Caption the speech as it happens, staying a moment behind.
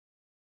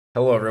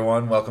Hello,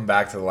 everyone. Welcome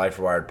back to the Life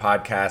Rewired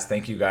podcast.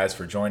 Thank you guys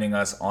for joining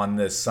us on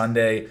this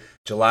Sunday,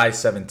 July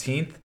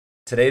 17th.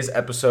 Today's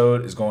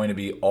episode is going to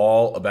be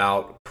all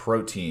about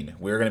protein.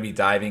 We're going to be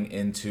diving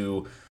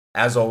into,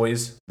 as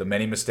always, the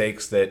many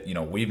mistakes that,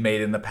 we've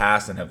made in the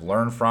past and have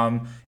learned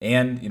from.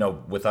 And,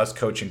 with us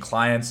coaching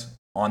clients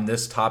on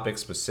this topic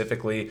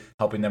specifically,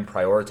 helping them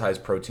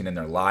prioritize protein in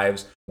their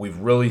lives, we've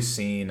really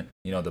seen,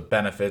 the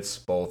benefits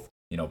both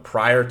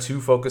prior to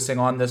focusing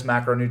on this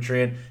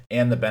macronutrient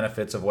and the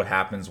benefits of what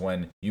happens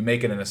when you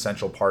make it an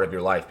essential part of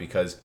your life,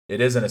 because it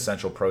is an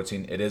essential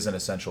protein. It is an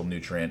essential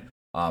nutrient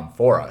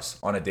for us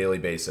on a daily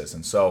basis.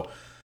 And so,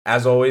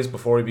 as always,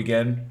 before we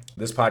begin,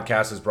 this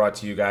podcast is brought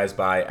to you guys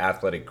by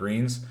Athletic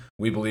Greens.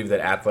 We believe that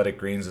Athletic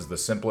Greens is the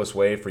simplest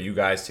way for you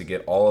guys to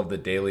get all of the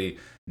daily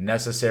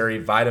necessary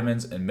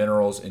vitamins and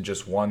minerals in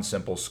just one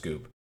simple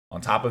scoop. On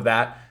top of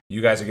that,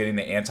 you guys are getting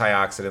the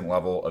antioxidant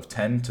level of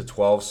 10 to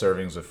 12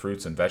 servings of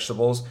fruits and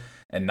vegetables,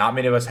 and not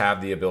many of us have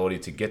the ability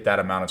to get that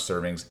amount of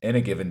servings in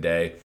a given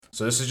day.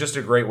 So this is just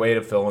a great way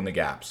to fill in the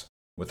gaps.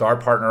 With our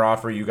partner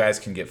offer, you guys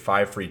can get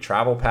 5 free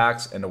travel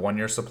packs and a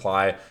 1-year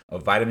supply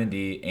of vitamin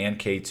D and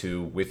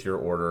K2 with your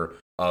order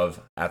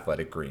of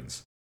Athletic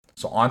Greens.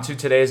 So on to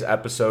today's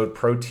episode,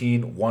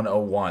 Protein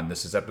 101.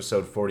 This is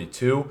episode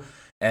 42.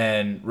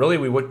 And really,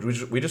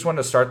 we just wanted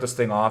to start this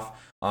thing off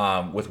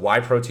with why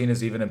protein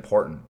is even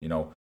important.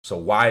 So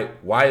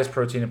why is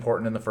protein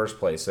important in the first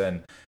place?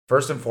 And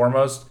first and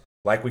foremost,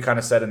 like we kind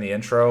of said in the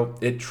intro,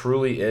 it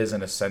truly is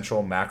an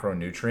essential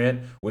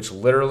macronutrient, which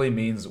literally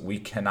means we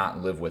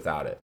cannot live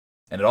without it.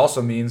 And it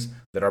also means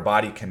that our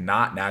body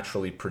cannot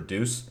naturally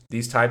produce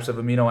these types of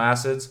amino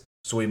acids,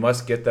 so we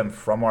must get them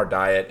from our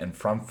diet and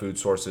from food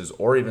sources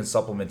or even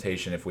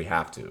supplementation if we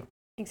have to.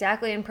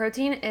 Exactly, and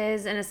protein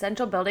is an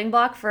essential building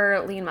block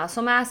for lean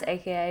muscle mass,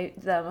 aka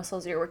the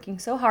muscles you're working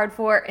so hard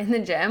for in the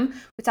gym.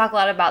 We talk a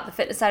lot about the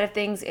fitness side of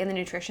things and the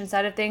nutrition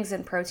side of things,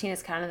 and protein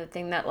is kind of the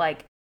thing that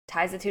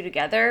ties the two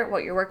together.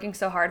 What you're working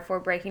so hard for,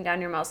 breaking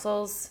down your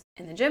muscles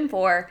in the gym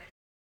for,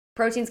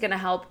 protein's going to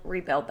help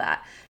rebuild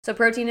that. So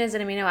protein is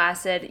an amino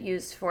acid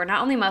used for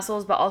not only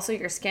muscles, but also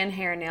your skin,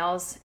 hair,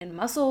 nails, and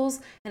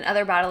muscles, and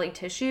other bodily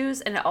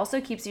tissues. And it also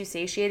keeps you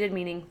satiated,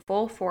 meaning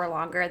full for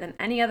longer than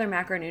any other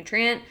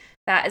macronutrient.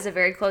 Fat is a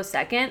very close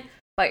second,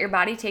 but your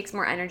body takes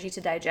more energy to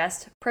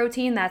digest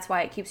protein. That's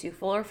why it keeps you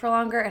fuller for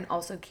longer and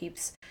also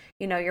keeps,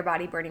 your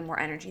body burning more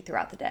energy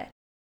throughout the day.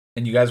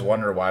 And you guys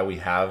wonder why we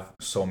have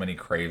so many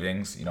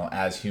cravings,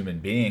 as human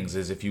beings,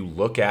 is if you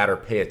look at or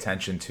pay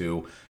attention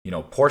to,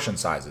 portion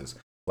sizes,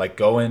 like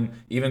going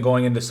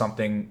into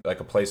something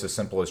like a place as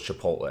simple as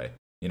Chipotle.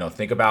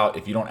 Think about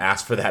if you don't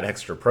ask for that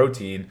extra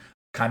protein,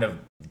 kind of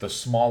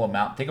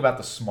think about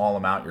the small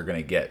amount you're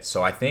going to get.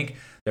 So I think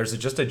there's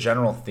just a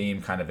general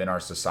theme kind of in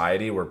our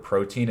society where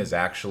protein is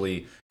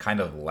actually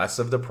kind of less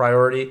of the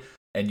priority.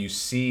 And you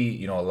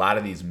see, a lot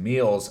of these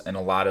meals and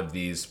a lot of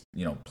these,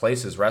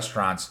 places,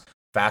 restaurants,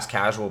 fast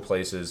casual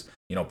places,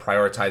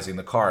 prioritizing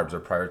the carbs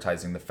or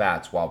prioritizing the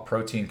fats, while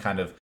protein kind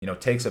of,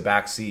 takes a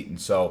back seat. And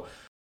so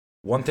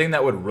one thing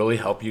that would really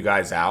help you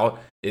guys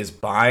out is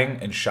buying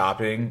and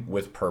shopping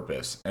with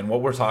purpose. And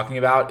what we're talking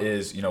about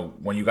is,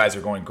 when you guys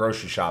are going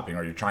grocery shopping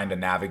or you're trying to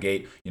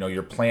navigate,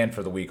 your plan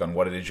for the week on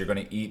what it is you're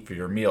going to eat for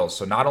your meals.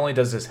 So not only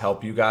does this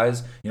help you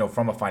guys,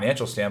 from a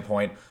financial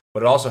standpoint,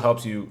 but it also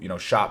helps you,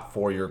 shop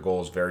for your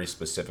goals very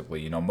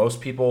specifically.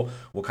 Most people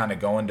will kind of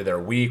go into their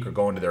week or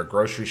go into their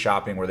grocery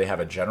shopping where they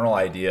have a general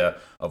idea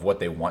of what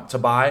they want to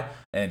buy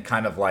and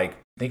kind of like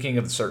thinking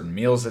of certain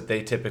meals that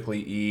they typically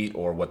eat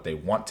or what they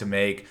want to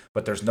make,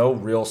 but there's no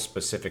real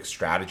specific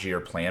strategy or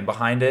plan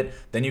behind it.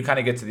 Then you kind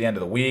of get to the end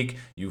of the week,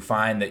 you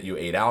find that you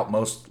ate out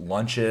most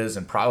lunches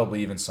and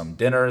probably even some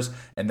dinners,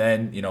 and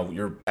then,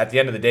 you're at the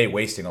end of the day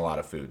wasting a lot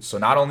of food. So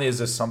not only is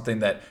this something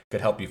that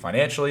could help you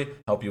financially,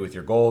 help you with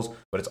your goals,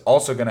 but it's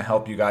also going to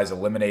help you guys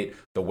eliminate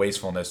the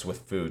wastefulness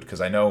with food,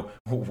 because I know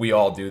we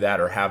all do that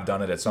or have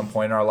done it at some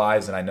point in our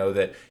lives, and I know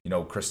that,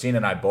 Christine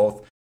and I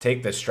both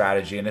take this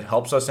strategy and it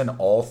helps us in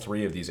all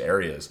three of these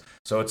areas.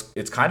 So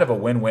it's kind of a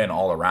win-win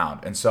all around.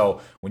 And so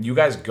when you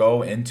guys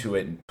go into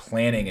it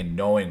planning and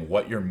knowing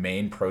what your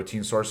main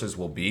protein sources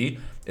will be,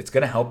 it's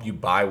going to help you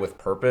buy with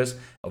purpose,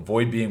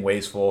 avoid being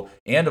wasteful,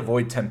 and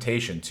avoid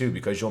temptation too,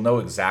 because you'll know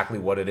exactly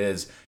what it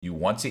is you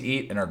want to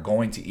eat and are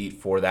going to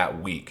eat for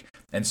that week.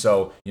 And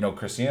so,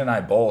 Christina and I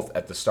both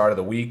at the start of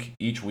the week,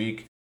 each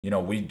week,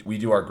 we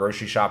do our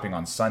grocery shopping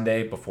on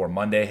Sunday before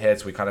Monday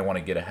hits. We kind of want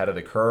to get ahead of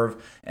the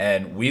curve.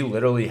 And we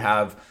literally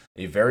have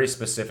a very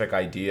specific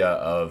idea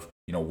of,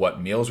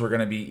 what meals we're going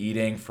to be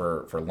eating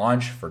for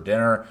lunch, for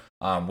dinner.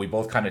 We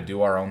both kind of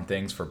do our own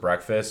things for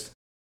breakfast,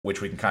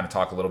 which we can kind of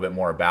talk a little bit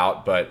more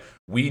about. But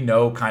we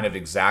know kind of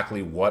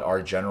exactly what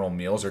our general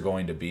meals are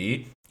going to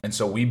be. And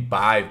so we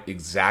buy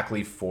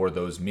exactly for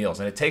those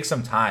meals. And it takes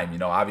some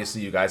time.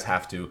 Obviously you guys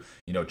have to,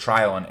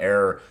 trial and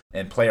error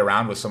and play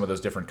around with some of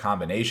those different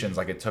combinations.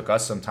 Like it took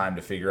us some time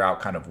to figure out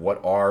kind of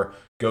what our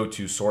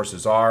go-to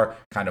sources are,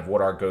 kind of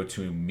what our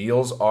go-to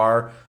meals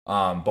are.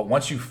 But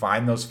once you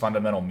find those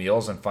fundamental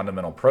meals and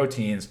fundamental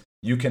proteins,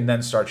 you can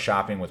then start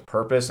shopping with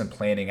purpose and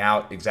planning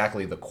out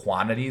exactly the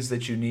quantities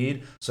that you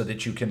need so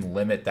that you can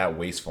limit that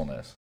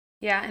wastefulness.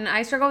 Yeah, and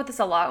I struggle with this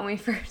a lot when we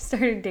first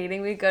started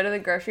dating. We'd go to the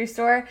grocery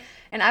store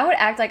and I would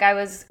act like I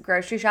was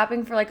grocery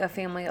shopping for like a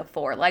family of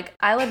 4. Like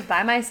I lived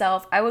by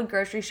myself. I would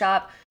grocery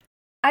shop.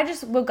 I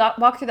just would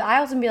walk through the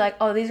aisles and be like,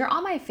 oh, these are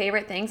all my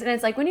favorite things. And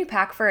it's like when you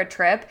pack for a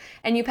trip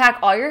and you pack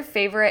all your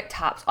favorite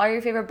tops, all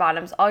your favorite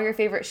bottoms, all your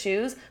favorite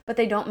shoes, but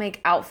they don't make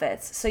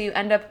outfits. So you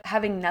end up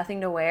having nothing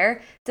to wear.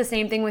 It's the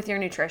same thing with your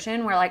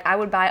nutrition where like I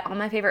would buy all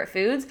my favorite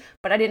foods,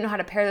 but I didn't know how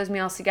to pair those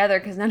meals together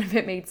because none of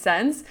it made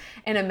sense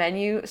in a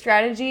menu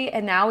strategy.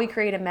 And now we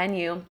create a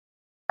menu.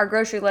 Our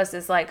grocery list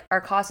is like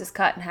our cost is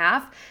cut in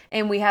half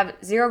and we have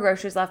 0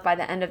 groceries left by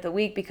the end of the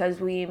week because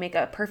we make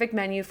a perfect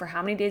menu for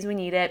how many days we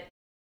need it.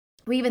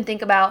 We even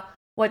think about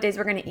what days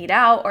we're going to eat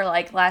out, or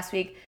like last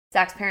week,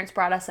 Zach's parents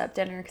brought us up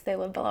dinner because they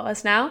live below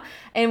us now.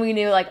 And we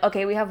knew like,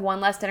 okay, we have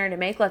one less dinner to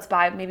make. Let's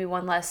buy maybe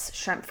one less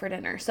shrimp for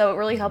dinner. So it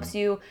really helps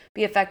you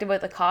be effective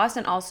with the cost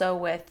and also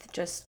with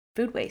just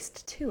food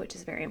waste too, which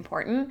is very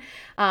important.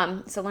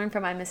 So learn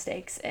from my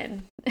mistakes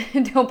and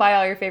don't buy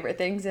all your favorite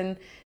things and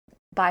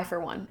buy for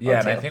one.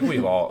 Yeah, and I think we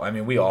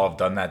all have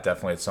done that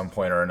definitely at some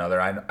point or another.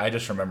 I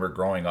just remember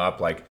growing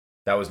up, like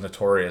that was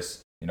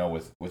notorious.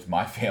 With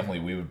my family,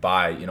 we would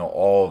buy,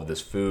 all of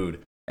this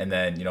food. And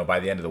then,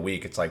 by the end of the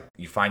week, it's like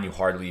you find you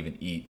hardly even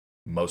eat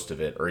most of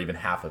it or even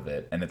half of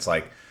it. And it's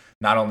like,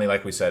 not only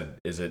like we said,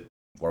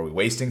 are we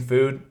wasting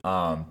food?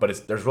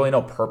 But there's really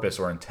no purpose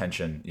or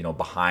intention,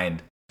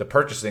 behind the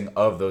purchasing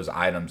of those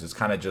items. It's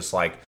kind of just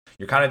like,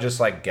 you're kind of just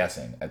like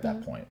guessing at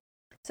that point.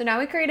 So now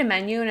we create a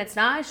menu and it's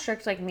not a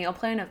strict like meal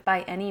plan of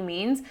by any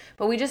means,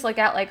 but we just look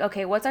at like,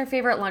 okay, what's our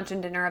favorite lunch and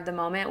dinner of the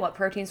moment? What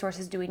protein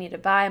sources do we need to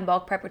buy and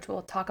bulk prep, which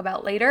we'll talk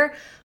about later.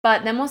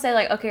 But then we'll say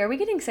like, okay, are we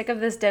getting sick of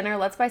this dinner?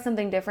 Let's buy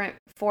something different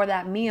for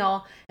that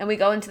meal. And we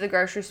go into the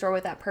grocery store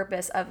with that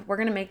purpose of we're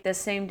going to make this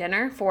same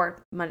dinner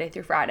for Monday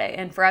through Friday.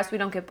 And for us, we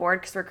don't get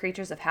bored because we're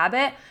creatures of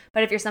habit.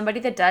 But if you're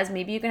somebody that does,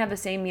 maybe you can have the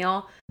same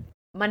meal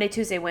Monday,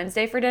 Tuesday,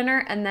 Wednesday for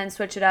dinner, and then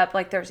switch it up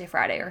like Thursday,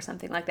 Friday or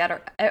something like that,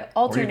 or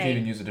alternate. Or you could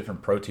even use a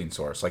different protein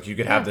source. Like you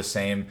could have the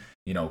same,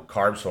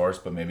 carb source,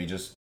 but maybe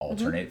just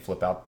alternate,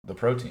 flip out the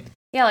protein.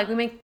 Yeah, like we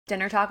make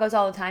dinner tacos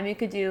all the time. You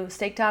could do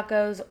steak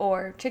tacos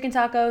or chicken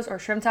tacos or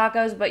shrimp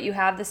tacos, but you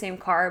have the same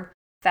carb,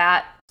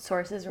 fat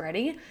sources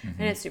ready,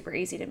 and it's super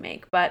easy to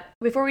make. But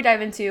before we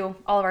dive into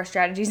all of our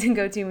strategies and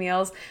go-to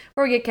meals,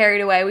 before we get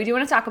carried away, we do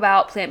want to talk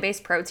about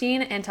plant-based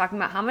protein and talking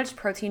about how much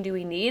protein do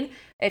we need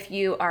if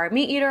you are a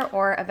meat eater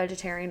or a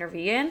vegetarian or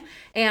vegan.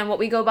 And what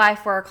we go by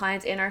for our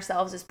clients and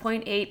ourselves is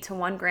 0.8 to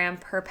 1 gram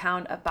per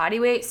pound of body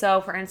weight.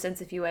 So for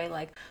instance, if you weigh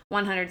like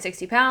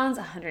 160 pounds,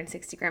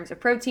 160 grams of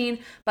protein.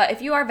 But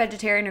if you are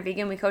vegetarian or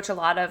vegan, we coach a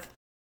lot of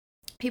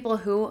people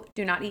who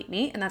do not eat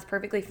meat, and that's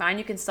perfectly fine.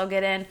 You can still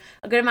get in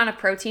a good amount of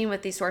protein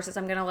with these sources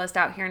I'm going to list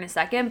out here in a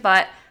second,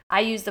 but I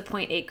use the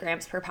 0.8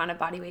 grams per pound of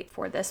body weight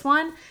for this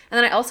one. And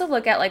then I also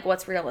look at like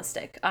what's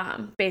realistic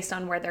based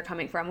on where they're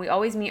coming from. We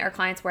always meet our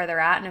clients where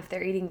they're at, and if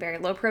they're eating very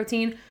low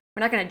protein,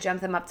 we're not going to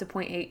jump them up to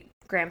 0.8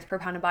 grams per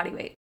pound of body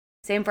weight.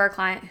 Same for our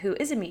client who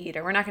is a meat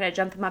eater. We're not going to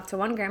jump them up to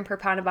 1 gram per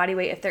pound of body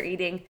weight if they're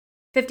eating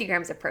 50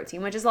 grams of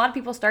protein, which is a lot of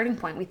people's starting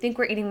point. We think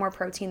we're eating more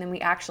protein than we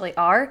actually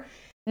are,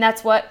 and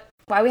that's why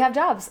we have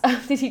jobs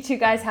to teach you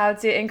guys how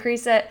to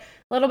increase it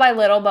little by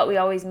little, but we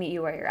always meet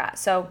you where you're at.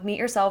 So meet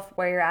yourself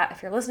where you're at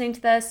if you're listening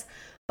to this.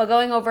 But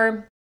going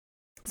over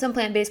some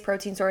plant-based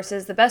protein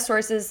sources, the best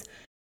sources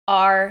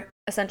are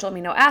essential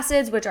amino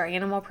acids, which are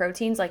animal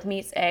proteins like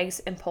meats, eggs,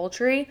 and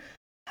poultry.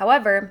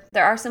 However,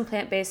 there are some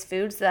plant-based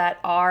foods that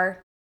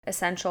are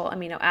essential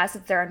amino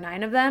acids. There are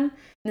 9 of them. And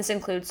this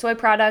includes soy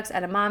products,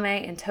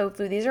 edamame, and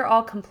tofu. These are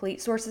all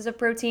complete sources of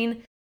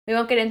protein. We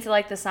won't get into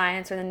like the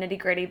science or the nitty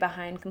gritty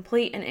behind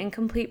complete and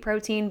incomplete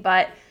protein,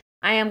 but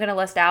I am going to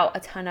list out a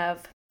ton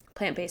of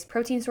plant-based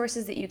protein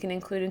sources that you can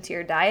include into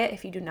your diet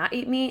if you do not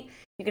eat meat.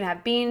 You can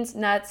have beans,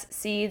 nuts,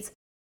 seeds,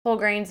 whole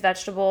grains,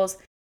 vegetables.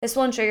 This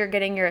will ensure you're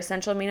getting your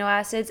essential amino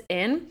acids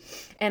in,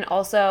 and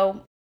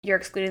also you're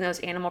excluding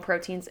those animal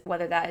proteins,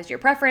 whether that is your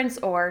preference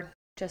or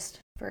just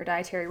for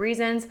dietary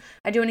reasons.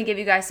 I do want to give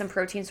you guys some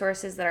protein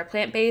sources that are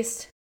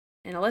plant-based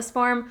in a list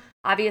form.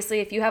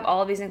 Obviously, if you have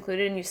all of these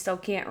included and you still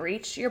can't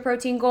reach your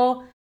protein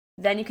goal,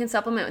 then you can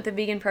supplement with a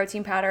vegan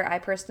protein powder. I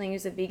personally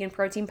use a vegan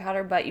protein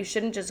powder, but you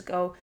shouldn't just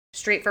go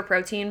straight for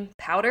protein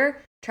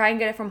powder. Try and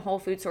get it from whole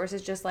food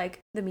sources, just like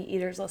the meat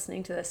eaters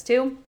listening to this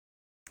too.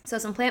 So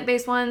some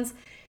plant-based ones: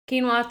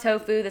 quinoa,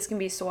 tofu, this can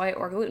be soy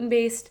or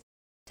gluten-based,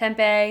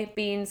 tempeh,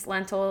 beans,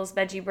 lentils,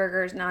 veggie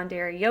burgers,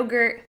 non-dairy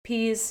yogurt,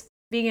 peas,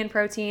 vegan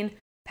protein.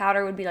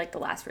 Powder would be like the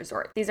last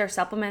resort. These are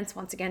supplements,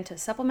 once again, to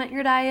supplement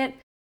your diet.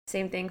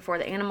 Same thing for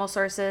the animal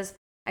sources.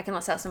 I can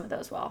list out some of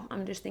those well.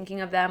 I'm just thinking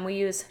of them. We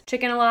use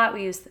chicken a lot.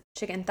 We use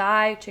chicken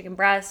thigh, chicken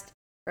breast.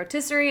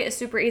 Rotisserie is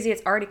super easy.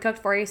 It's already cooked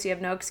for you, so you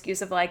have no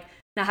excuse of like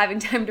not having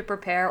time to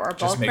prepare or bulk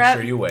prep. Just make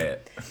sure you weigh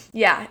it.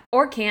 Yeah,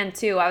 or can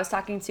too. I was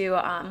talking to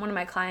one of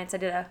my clients. I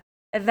did a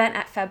event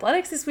at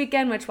Fabletics this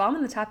weekend, which while I'm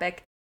on the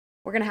topic,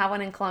 We're going to have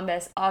one in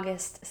Columbus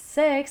August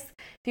 6th.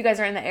 If you guys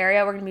are in the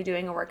area, we're going to be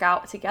doing a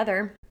workout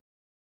together.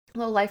 A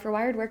little Life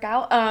Rewired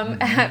workout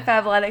at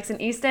Fabletics in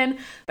Easton.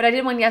 But I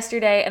did one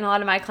yesterday, and a lot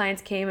of my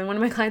clients came, and one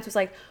of my clients was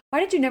like, why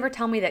did you never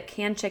tell me that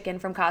canned chicken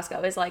from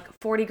Costco is like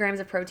 40 grams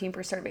of protein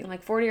per serving,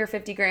 like 40 or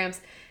 50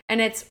 grams,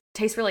 and it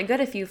tastes really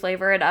good if you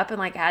flavor it up and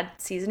like add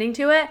seasoning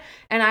to it.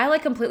 And I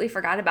like completely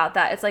forgot about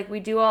that. It's like we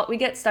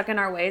get stuck in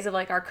our ways of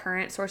like our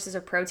current sources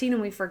of protein,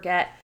 and we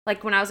forget.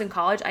 Like when I was in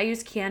college, I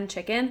used canned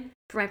chicken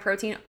for my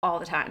protein all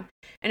the time.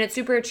 And it's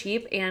super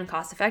cheap and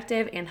cost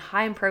effective and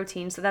high in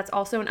protein. So that's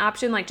also an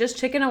option. Like just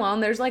chicken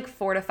alone, there's like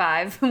 4 to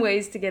 5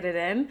 ways to get it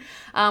in.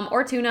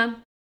 Or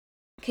tuna,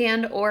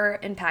 canned or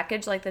in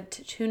package. Like the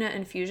tuna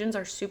infusions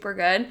are super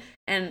good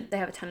and they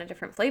have a ton of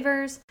different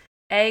flavors.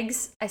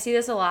 Eggs, I see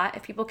this a lot.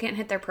 If people can't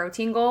hit their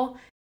protein goal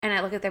and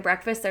I look at their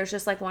breakfast, there's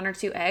just like 1 or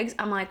 2 eggs.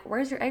 I'm like,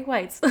 where's your egg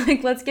whites?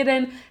 Like, let's get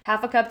in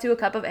half a cup to a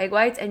cup of egg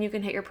whites and you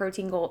can hit your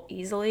protein goal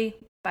easily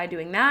by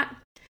doing that.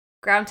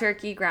 Ground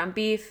turkey, ground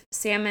beef,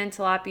 salmon,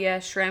 tilapia,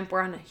 shrimp.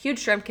 We're on a huge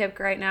shrimp kick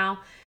right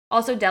now.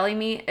 Also, deli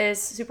meat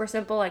is super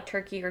simple, like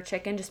turkey or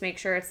chicken. Just make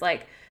sure it's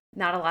like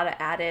not a lot of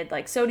added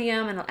like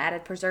sodium and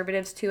added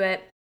preservatives to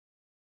it.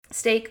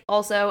 Steak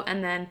also,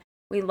 and then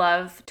we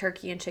love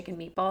turkey and chicken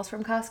meatballs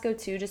from Costco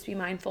too. Just be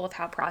mindful of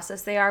how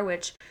processed they are,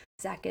 which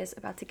Zach is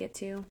about to get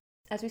to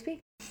as we speak.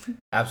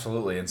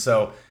 Absolutely. And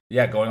so,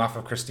 yeah, going off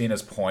of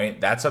Christina's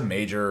point, that's a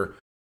major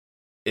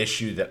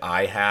issue that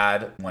I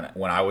had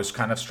when I was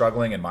kind of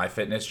struggling in my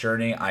fitness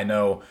journey. I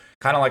know,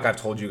 kind of like I've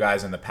told you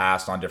guys in the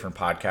past on different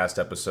podcast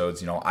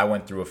episodes, I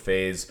went through a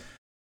phase,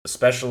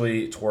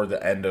 especially toward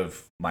the end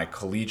of my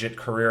collegiate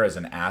career as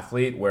an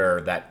athlete, where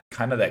that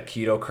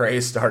keto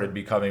craze started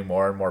becoming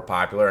more and more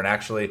popular. And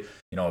actually,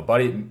 a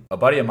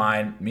buddy of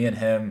mine, me and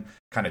him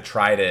kind of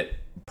tried it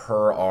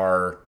per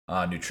our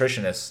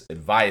nutritionist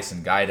advice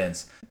and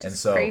guidance. And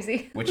so,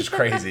 crazy. Which is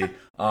crazy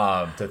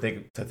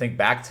to think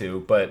back to.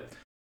 But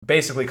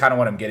basically, kind of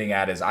what I'm getting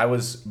at is I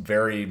was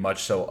very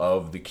much so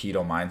of the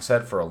keto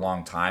mindset for a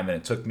long time, and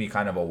it took me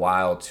kind of a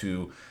while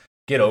to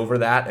get over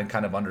that and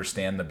kind of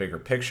understand the bigger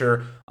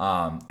picture.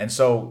 And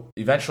so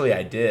eventually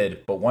I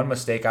did, but one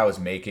mistake I was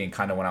making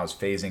kind of when I was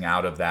phasing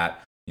out of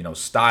that,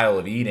 style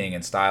of eating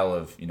and style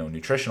of,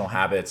 nutritional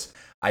habits,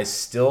 I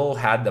still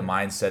had the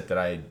mindset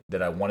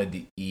that I wanted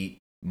to eat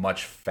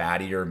much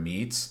fattier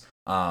meats.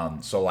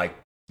 So like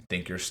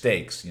think your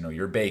steaks,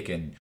 your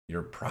bacon,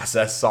 your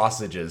processed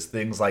sausages,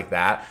 things like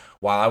that.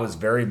 While I was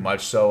very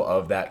much so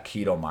of that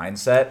keto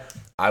mindset,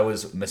 I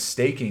was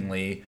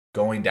mistakenly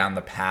going down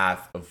the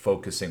path of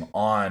focusing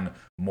on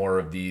more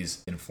of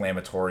these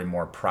inflammatory,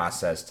 more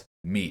processed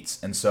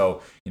meats. And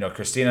so,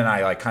 Christina and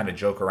I like kind of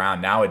joke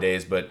around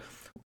nowadays,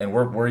 and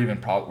we're going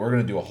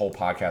to do a whole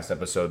podcast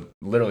episode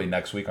literally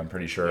next week, I'm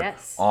pretty sure,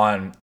 yes,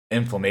 on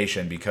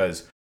inflammation,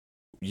 because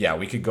yeah,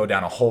 we could go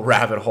down a whole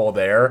rabbit hole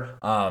there.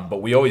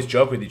 But we always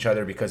joke with each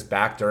other because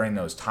back during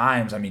those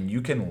times, I mean, you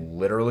can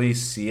literally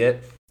see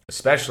it,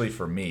 especially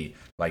for me,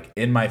 like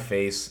in my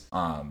face,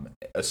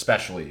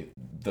 especially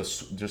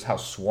just how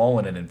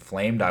swollen and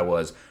inflamed I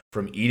was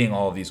from eating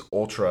all of these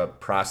ultra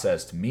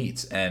processed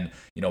meats. And,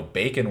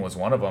 bacon was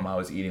one of them I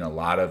was eating a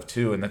lot of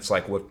too. And that's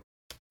like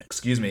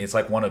it's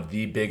like one of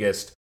the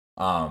biggest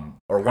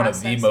one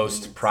of the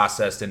most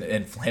processed and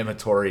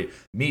inflammatory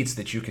meats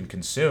that you can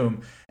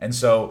consume. And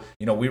so,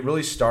 we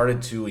really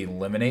started to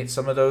eliminate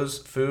some of those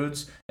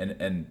foods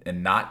and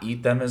not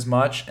eat them as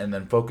much, and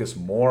then focus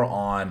more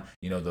on,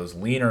 those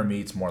leaner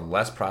meats,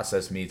 less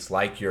processed meats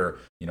like your,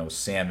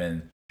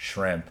 salmon,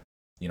 shrimp,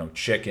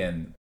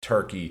 chicken,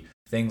 turkey,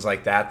 things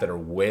like that are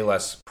way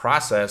less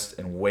processed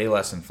and way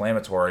less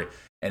inflammatory.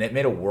 And it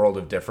made a world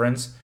of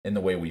difference in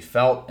the way we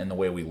felt and the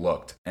way we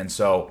looked. And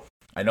so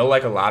I know,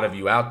 like a lot of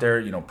you out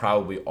there,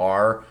 probably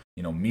are,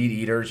 meat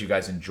eaters. You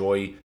guys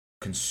enjoy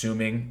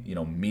consuming,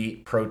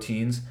 meat,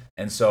 proteins.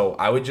 And so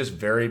I would just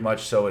very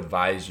much so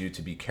advise you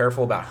to be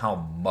careful about how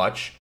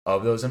much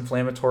of those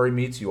inflammatory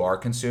meats you are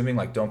consuming.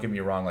 Like, don't get me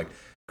wrong. Like,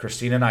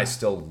 Christina and I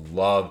still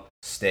love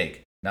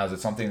steak. Now, is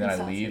it something that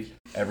I leave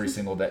every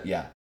single day?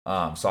 Yeah.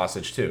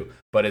 Sausage too.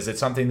 But is it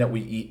something that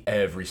we eat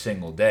every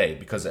single day?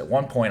 Because at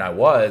one point I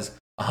was,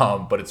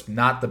 but it's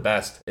not the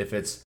best if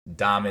it's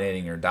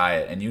dominating your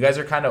diet. And you guys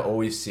are kind of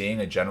always seeing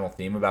a general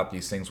theme about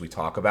these things we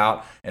talk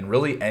about. And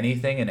really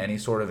anything in any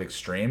sort of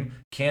extreme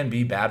can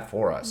be bad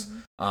for us.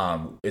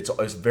 Mm-hmm.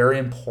 It's very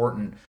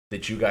important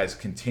that you guys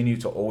continue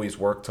to always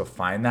work to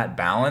find that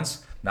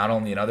balance, not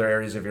only in other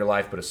areas of your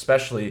life, but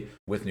especially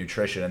with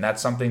nutrition. And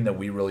that's something that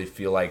we really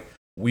feel like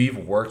we've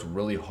worked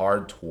really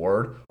hard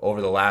toward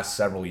over the last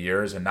several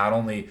years. And not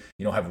only,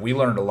 have we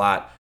learned a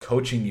lot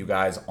coaching you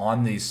guys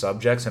on these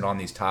subjects and on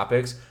these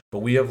topics, but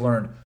we have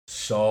learned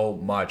so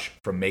much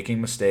from making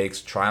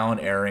mistakes, trial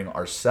and erroring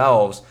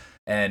ourselves.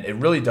 And it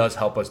really does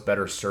help us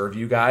better serve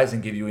you guys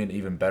and give you an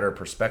even better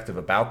perspective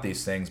about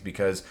these things.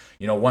 Because,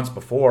 once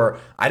before,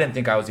 I didn't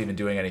think I was even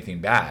doing anything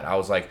bad. I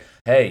was like,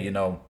 hey,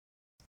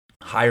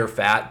 higher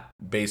fat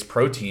based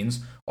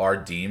proteins are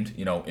deemed,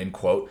 in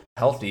quote,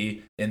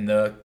 healthy in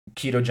the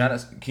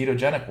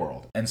ketogenic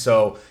world. And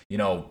so,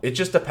 it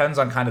just depends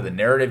on kind of the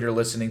narrative you're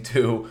listening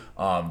to,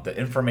 the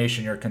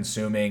information you're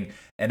consuming.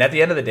 And at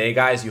the end of the day,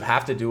 guys, you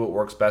have to do what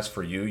works best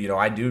for you.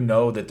 I do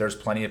know that there's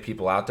plenty of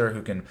people out there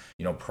who can,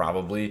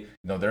 probably,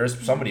 there's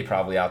somebody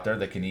probably out there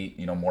that can eat,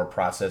 more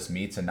processed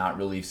meats and not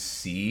really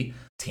see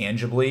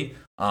tangibly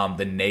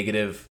the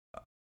negative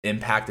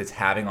impact it's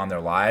having on their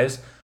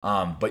lives.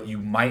 But you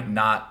might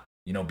not,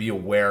 be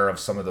aware of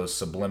some of those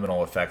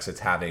subliminal effects it's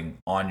having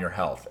on your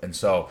health. And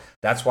so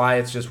that's why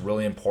it's just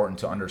really important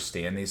to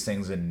understand these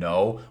things and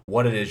know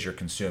what it is you're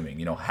consuming.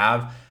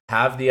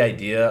 Have the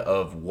idea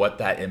of what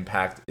that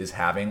impact is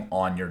having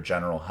on your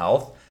general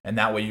health. And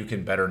that way you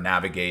can better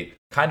navigate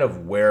kind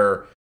of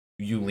where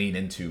you lean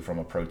into from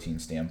a protein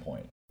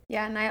standpoint.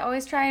 Yeah, and I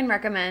always try and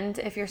recommend,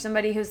 if you're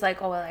somebody who's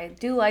like, oh, well, I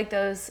do like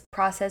those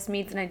processed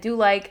meats and I do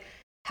like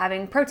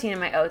having protein in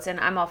my oats, and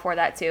I'm all for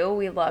that too.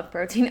 We love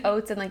protein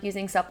oats and like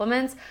using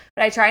supplements,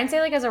 but I try and say,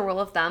 like, as a rule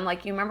of thumb,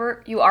 like, you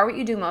remember, you are what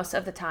you do most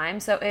of the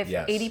time. So if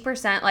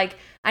 80%, like,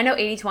 I know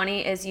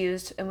 80-20 is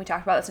used, and we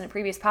talked about this in a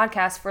previous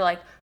podcast, for like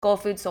goal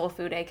food, soul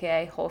food,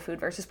 aka whole food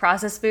versus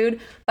processed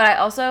food. But I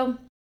also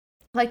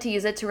like to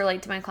use it to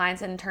relate to my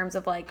clients in terms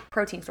of like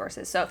protein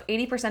sources. So if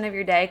 80% of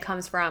your day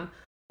comes from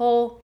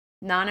whole,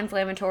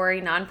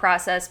 non-inflammatory,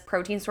 non-processed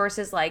protein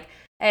sources like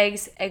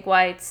eggs, egg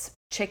whites,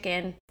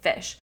 chicken,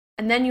 fish,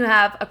 and then you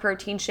have a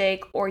protein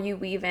shake, or you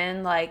weave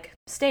in like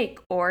steak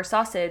or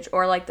sausage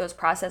or like those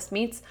processed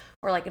meats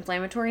or like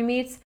inflammatory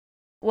meats,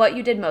 what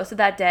you did most of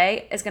that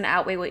day is going to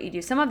outweigh what you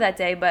do some of that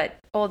day. But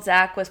old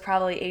Zach was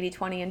probably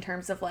 80-20 in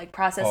terms of like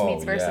processed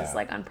meats versus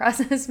like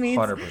unprocessed meats.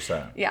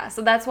 100%. Yeah.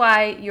 So that's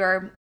why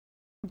your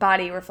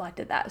body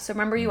reflected that. So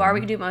remember, you are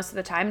what you do most of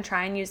the time.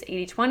 Try and use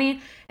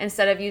 80-20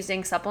 instead of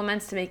using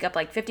supplements to make up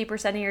like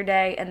 50% of your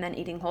day and then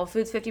eating whole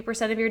foods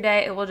 50% of your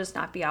day. It will just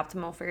not be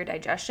optimal for your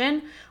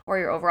digestion or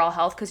your overall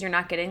health, because you're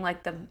not getting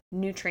like the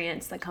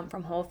nutrients that come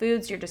from whole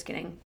foods. You're just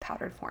getting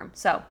powdered form.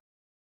 So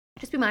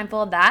just be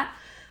mindful of that.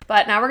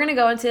 But now we're going to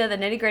go into the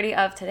nitty gritty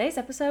of today's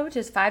episode, which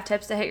is 5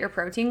 tips to hit your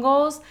protein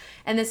goals.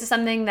 And this is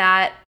something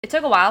that it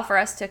took a while for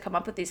us to come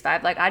up with these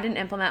 5. Like, I didn't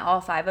implement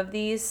all 5 of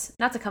these,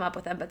 not to come up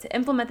with them, but to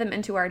implement them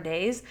into our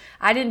days.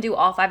 I didn't do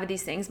all 5 of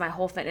these things my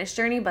whole fitness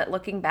journey, but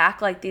looking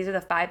back, like, these are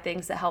the 5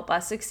 things that help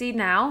us succeed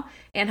now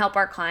and help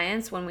our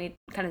clients when we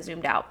kind of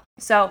zoomed out.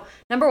 So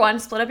number 1,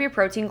 split up your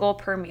protein goal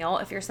per meal.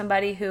 If you're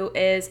somebody who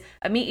is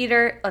a meat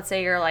eater, let's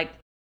say you're like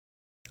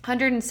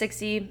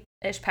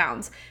 160-ish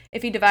pounds.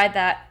 If you divide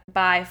that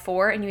by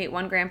 4 and you eat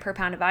 1 gram per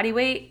pound of body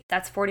weight,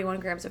 that's 41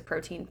 grams of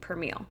protein per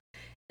meal.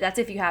 That's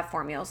if you have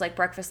 4 meals, like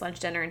breakfast, lunch,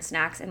 dinner, and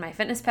snacks in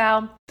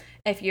MyFitnessPal.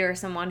 If you're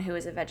someone who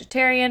is a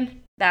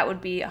vegetarian, that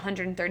would be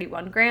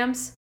 131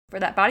 grams for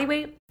that body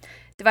weight.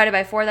 Divided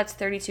by 4, that's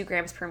 32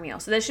 grams per meal.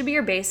 So this should be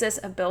your basis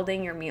of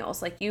building your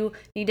meals. Like, you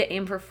need to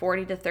aim for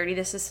 40 to 30.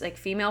 This is like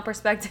female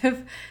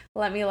perspective.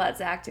 Let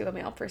Zach do a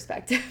male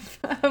perspective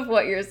of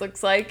what yours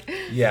looks like.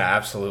 Yeah,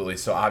 absolutely.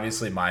 So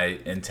obviously my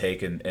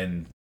intake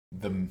and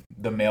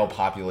the male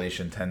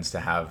population tends to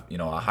have,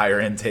 a higher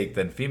intake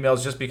than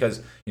females, just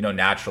because,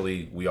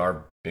 naturally we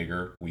are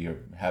bigger, we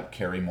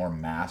carry more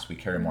mass, we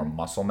carry more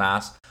muscle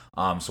mass.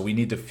 So we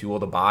need to fuel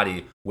the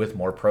body with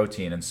more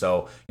protein. And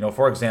so,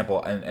 for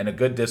example, and a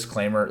good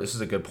disclaimer, this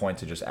is a good point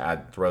to just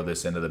throw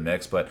this into the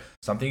mix, but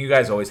something you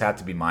guys always have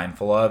to be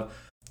mindful of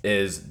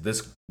is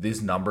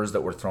these numbers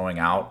that we're throwing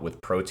out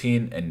with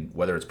protein, and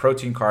whether it's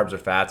protein, carbs, or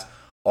fats,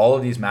 all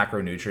of these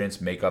macronutrients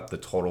make up the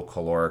total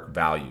caloric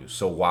value.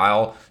 So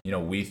while,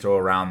 we throw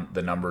around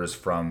the numbers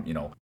from,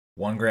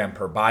 1 gram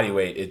per body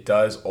weight, it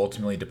does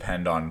ultimately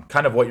depend on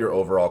kind of what your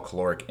overall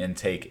caloric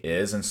intake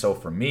is. And so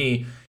for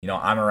me,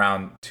 I'm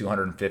around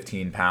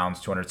 215 pounds,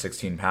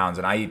 216 pounds,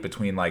 and I eat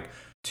between like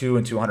 2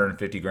 and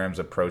 250 grams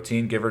of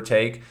protein, give or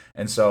take.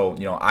 And so,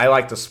 I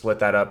like to split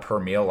that up per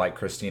meal, like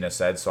Christina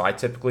said. So I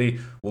typically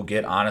will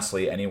get,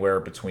 honestly,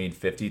 anywhere between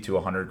 50 to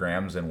 100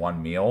 grams in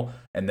one meal.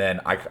 And then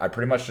I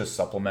pretty much just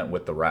supplement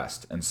with the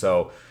rest. And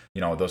so,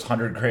 those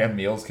 100-gram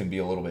meals can be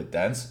a little bit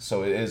dense.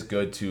 So it is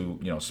good to,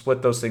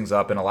 split those things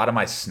up. And a lot of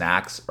my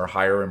snacks are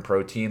higher in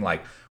protein.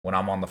 Like, when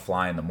I'm on the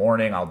fly in the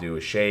morning, I'll do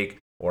a shake,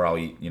 or I'll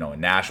eat, a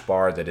Nash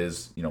bar that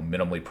is,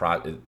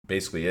 minimally it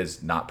basically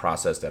is not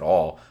processed at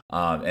all.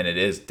 And it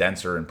is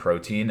denser in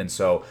protein. And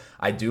so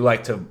I do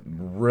like to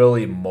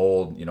really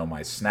mold,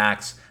 my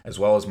snacks as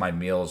well as my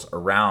meals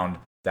around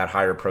that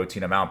higher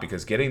protein amount,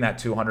 because getting that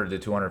 200 to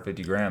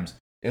 250 grams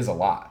is a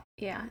lot.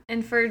 Yeah.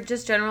 And for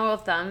just general rule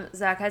of thumb,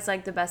 Zach has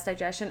like the best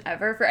digestion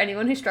ever. For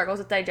anyone who struggles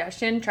with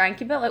digestion, try and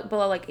keep it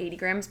below like 80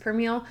 grams per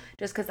meal,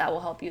 just because that will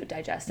help you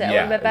digest it a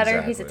little bit better.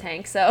 Exactly. He's a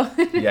tank, so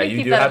yeah,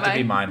 you do have to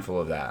be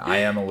mindful of that. I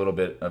am a little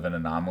bit of an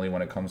anomaly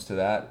when it comes to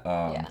that.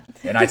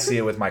 And I see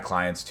it with my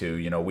clients too.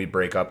 We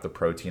break up the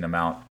protein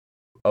amount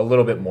a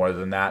little bit more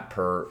than that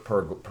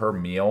per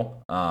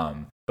meal.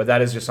 But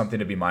that is just something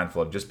to be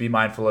mindful of. Just be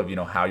mindful of,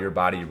 how your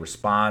body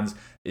responds.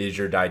 Is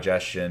your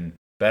digestion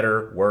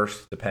better,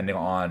 worse, depending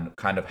on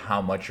kind of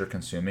how much you're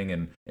consuming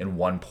in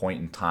one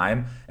point in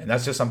time. And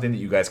that's just something that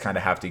you guys kind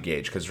of have to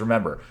gauge. Because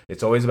remember,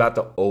 it's always about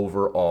the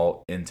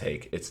overall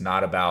intake. It's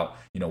not about,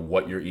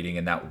 what you're eating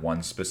in that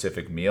one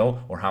specific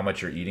meal or how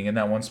much you're eating in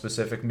that one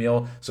specific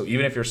meal. So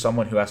even if you're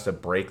someone who has to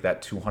break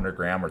that 200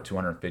 gram or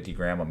 250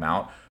 gram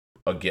amount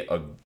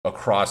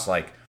across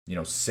like,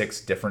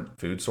 6 different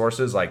food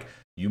sources, like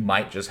you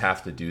might just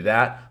have to do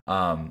that.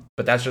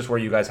 But that's just where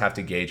you guys have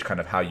to gauge kind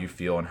of how you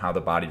feel and how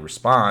the body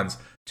responds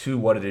to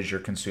what it is you're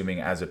consuming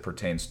as it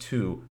pertains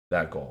to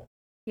that goal.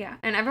 Yeah,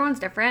 and everyone's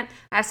different.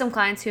 I have some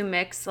clients who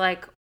mix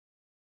like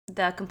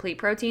the complete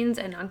proteins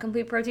and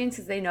non-complete proteins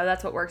because they know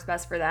that's what works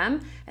best for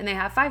them, and they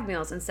have 5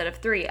 meals instead of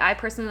 3. I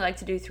personally like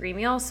to do 3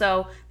 meals,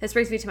 so this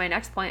brings me to my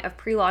next point of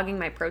pre-logging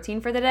my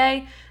protein for the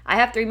day. I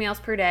have 3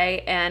 meals per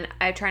day, and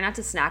I try not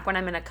to snack when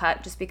I'm in a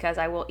cut just because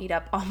I will eat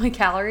up all my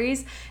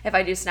calories. If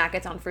I do snack,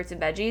 it's on fruits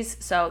and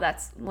veggies, so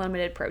that's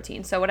limited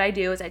protein. So what I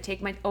do is I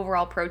take my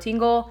overall protein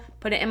goal,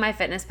 put it in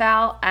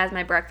MyFitnessPal as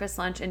my breakfast,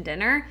 lunch, and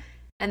dinner,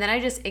 and then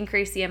I just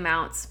increase the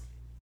amounts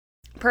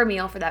per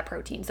meal for that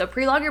protein. So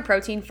pre-log your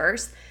protein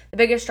first. The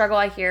biggest struggle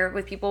I hear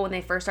with people when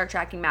they first start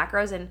tracking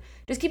macros, and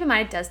just keep in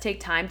mind it does take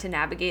time to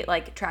navigate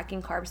like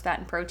tracking carbs, fat,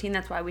 and protein.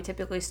 That's why we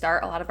typically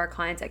start a lot of our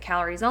clients at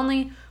calories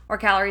only or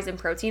calories and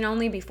protein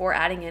only before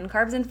adding in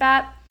carbs and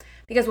fat.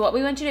 Because what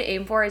we want you to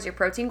aim for is your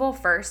protein goal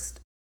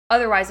first.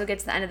 Otherwise, you'll get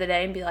to the end of the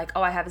day and be like,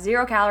 oh, I have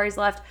 0 calories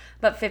left,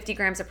 but 50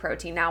 grams of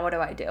protein. Now what do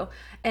I do?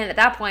 And at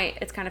that point,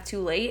 it's kind of too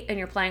late and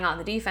you're playing on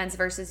the defense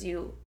versus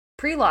you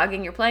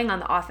pre-logging, you're playing on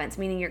the offense,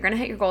 meaning you're going to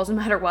hit your goals no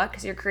matter what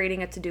because you're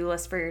creating a to-do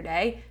list for your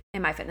day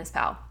in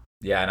MyFitnessPal.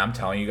 Yeah, and I'm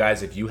telling you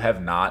guys, if you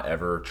have not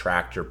ever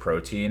tracked your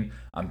protein,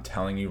 I'm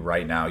telling you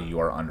right now, you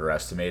are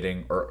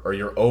underestimating or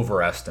you're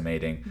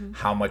overestimating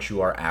how much you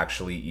are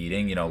actually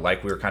eating.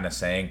 Like we were kind of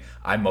saying,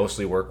 I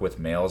mostly work with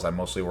males, I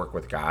mostly work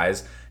with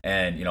guys.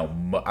 And,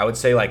 I would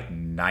say like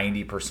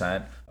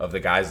 90% of the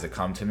guys that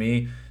come to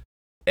me,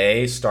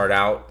 A, start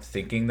out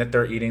thinking that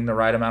they're eating the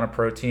right amount of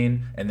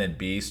protein, and then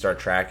B, start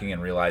tracking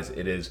and realize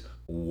it is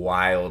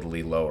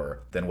wildly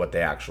lower than what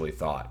they actually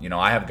thought.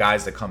 I have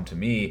guys that come to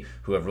me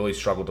who have really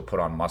struggled to put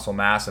on muscle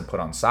mass and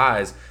put on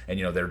size, and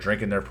they're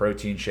drinking their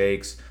protein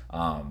shakes,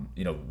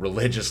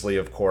 religiously,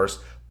 of course,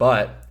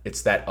 but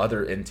it's that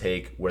other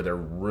intake where they're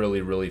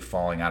really, really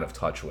falling out of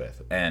touch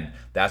with. And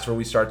that's where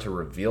we start to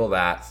reveal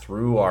that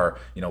through our,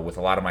 with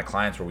a lot of my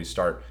clients, where we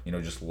start,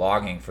 just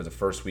logging for the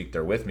first week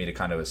they're with me to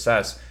kind of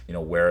assess,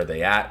 where are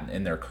they at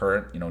in their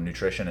current,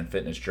 nutrition and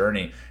fitness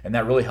journey. And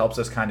that really helps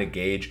us kind of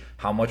gauge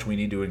how much we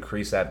need to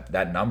increase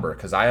that number.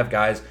 Because I have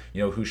guys,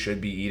 who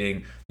should be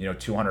eating,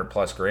 200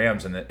 plus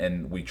grams,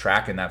 and we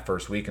track in that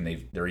first week and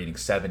they're eating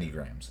 70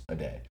 grams a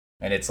day.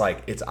 And it's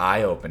like, it's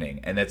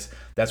eye-opening. And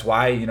that's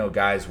why,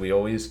 guys, we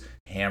always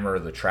hammer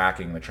the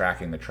tracking.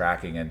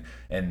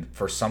 And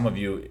for some of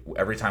you,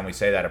 every time we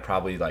say that, it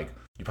probably like,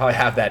 you probably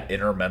have that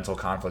inner mental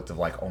conflict of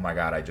like, oh my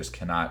God, I just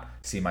cannot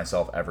see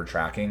myself ever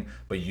tracking.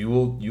 But you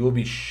will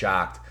be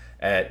shocked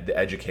at the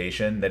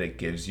education that it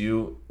gives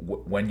you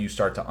when you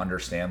start to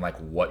understand like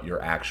what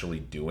you're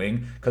actually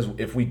doing. Because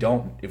if we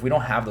don't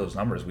have those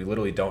numbers, we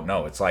literally don't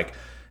know. It's like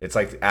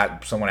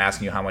someone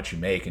asking you how much you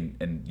make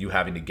and you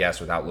having to guess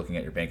without looking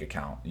at your bank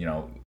account.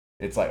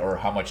 It's like, or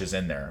how much is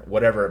in there,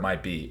 whatever it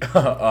might be.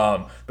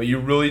 But you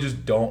really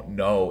just don't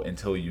know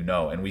until you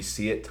know. And we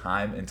see it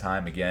time and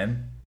time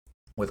again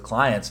with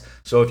clients.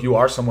 So if you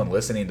are someone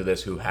listening to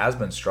this who has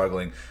been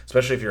struggling,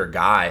 especially if you're a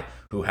guy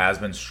who has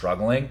been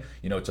struggling,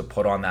 to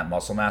put on that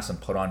muscle mass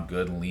and put on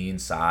good lean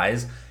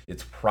size,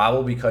 it's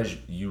probably because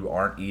you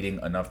aren't eating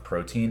enough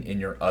protein in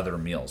your other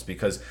meals.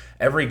 Because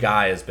every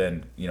guy has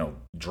been,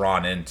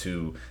 drawn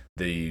into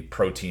the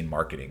protein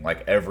marketing.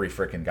 Like every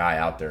freaking guy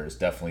out there is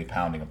definitely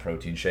pounding a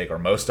protein shake, or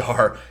most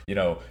are.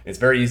 It's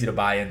very easy to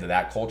buy into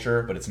that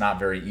culture, but it's not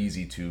very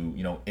easy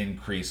to,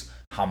 increase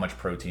how much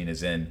protein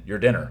is in your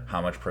dinner,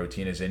 how much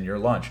protein is in your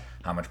lunch,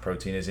 how much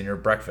protein is in your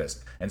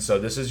breakfast. And so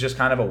this is just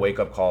kind of a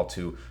wake-up call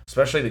to,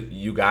 especially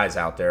you guys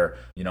out there,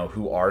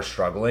 who are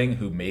struggling,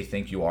 who may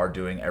think you are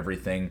doing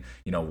everything,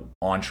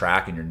 on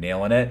track and you're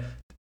nailing it.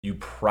 You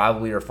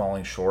probably are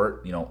falling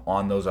short,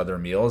 on those other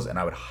meals. And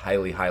I would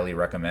highly, highly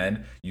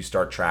recommend you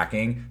start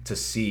tracking to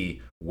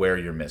see where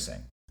you're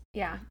missing.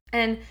 Yeah.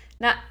 And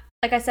not,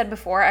 like I said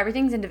before,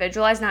 everything's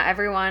individualized. Not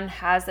everyone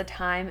has the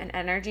time and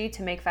energy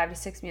to make 5 to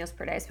 6 meals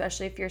per day,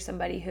 especially if you're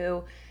somebody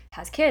who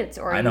has kids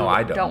or I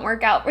don't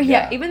work out.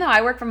 Yeah. Even though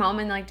I work from home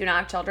and like do not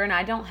have children,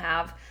 I don't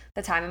have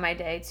the time in my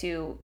day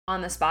to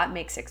on the spot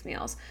make 6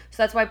 meals.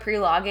 So that's why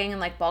pre-logging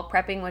and like bulk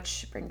prepping,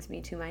 which brings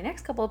me to my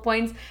next couple of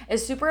points,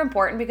 is super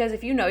important. Because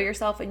if you know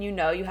yourself and you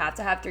have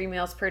to have 3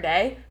 meals per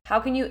day, how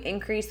can you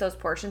increase those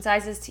portion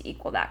sizes to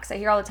equal that? Because I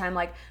hear all the time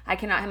like, I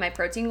cannot hit my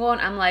protein goal,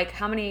 and I'm like,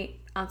 how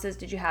many ounces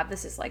did you have?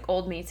 This is like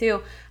old me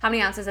too. How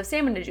many ounces of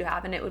salmon did you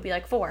have? And it would be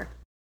like 4.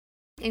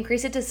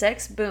 Increase it to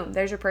 6, boom,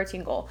 there's your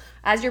protein goal.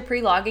 As you're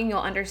pre-logging, you'll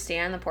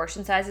understand the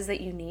portion sizes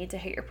that you need to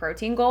hit your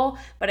protein goal,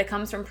 but it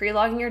comes from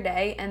pre-logging your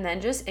day and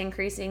then just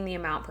increasing the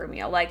amount per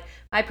meal. Like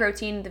my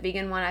protein, the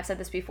vegan one, I've said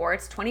this before,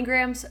 it's 20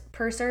 grams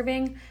per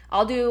serving.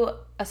 I'll do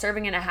a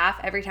serving and a half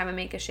every time I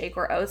make a shake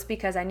or oats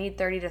because I need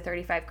 30 to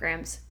 35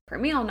 grams per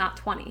meal, not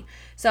 20.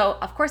 So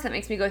of course that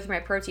makes me go through my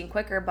protein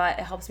quicker, but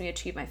it helps me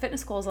achieve my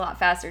fitness goals a lot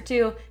faster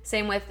too.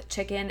 Same with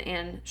chicken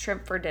and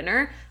shrimp for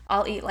dinner.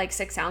 I'll eat like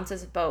 6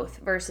 ounces of both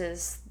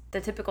versus the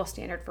typical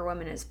standard for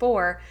women is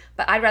 4,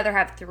 but I'd rather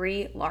have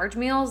 3 large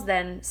meals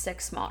than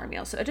 6 smaller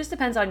meals. So it just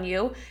depends on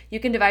you. You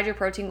can divide your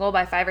protein goal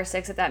by 5 or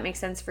 6 if that makes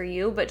sense for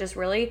you, but just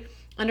really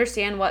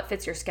understand what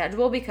fits your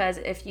schedule, because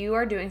if you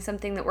are doing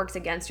something that works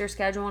against your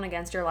schedule and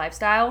against your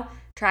lifestyle,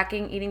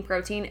 tracking eating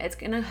protein, it's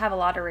going to have a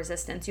lot of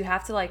resistance. You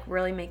have to like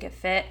really make it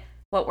fit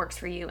what works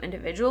for you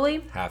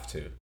individually. Have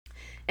to.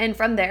 And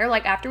from there,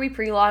 like after we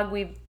pre-log,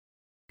 we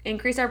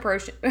increase our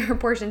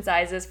portion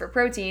sizes for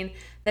protein.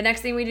 The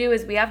next thing we do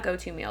is we have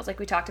go-to meals. Like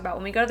we talked about,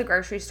 when we go to the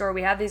grocery store,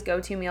 we have these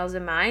go-to meals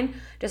in mind.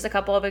 Just a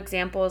couple of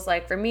examples,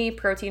 like for me,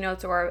 protein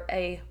oats or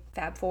a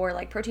Fab 4,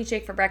 like protein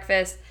shake for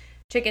breakfast,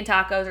 chicken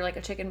tacos or like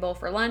a chicken bowl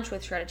for lunch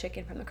with shredded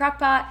chicken from the crock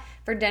pot.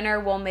 For dinner,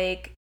 we'll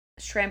make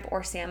shrimp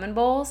or salmon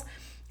bowls.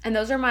 And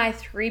those are my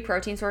 3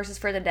 protein sources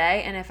for the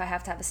day. And if I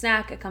have to have a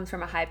snack, it comes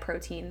from a high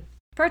protein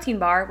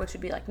bar, which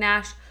would be like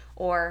Nash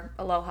or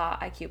Aloha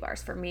IQ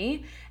bars for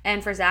me.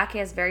 And for Zach, he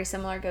has very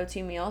similar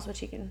go-to meals, which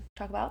he can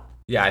talk about.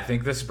 Yeah, I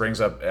think this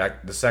brings up,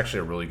 this is actually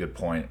a really good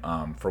point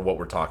for what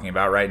we're talking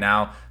about right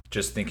now.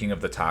 Just thinking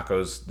of the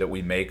tacos that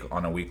we make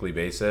on a weekly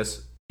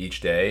basis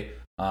each day.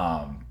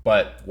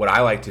 But what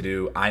I like to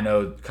do, I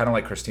know, kind of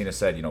like Christina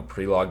said,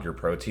 pre-log your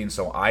protein.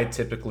 So I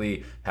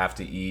typically have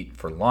to eat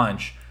for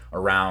lunch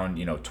around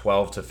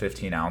 12 to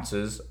 15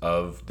 ounces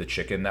of the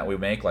chicken that we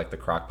make, like the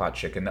crock pot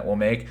chicken that we'll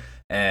make.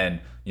 And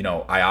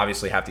I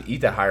obviously have to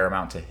eat that higher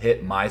amount to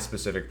hit my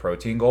specific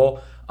protein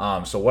goal.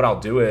 So what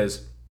I'll do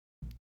is,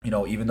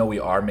 even though we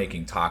are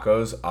making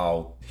tacos,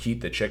 I'll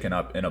heat the chicken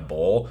up in a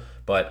bowl,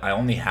 but I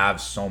only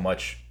have so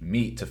much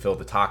meat to fill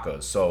the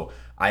tacos. So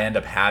I end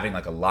up having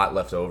like a lot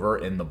left over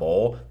in the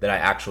bowl that I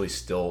actually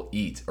still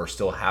eat or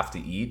still have to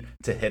eat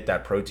to hit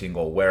that protein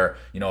goal. Where,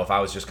 if I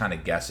was just kind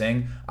of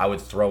guessing, I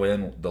would throw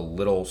in the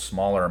little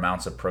smaller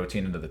amounts of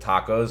protein into the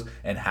tacos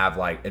and have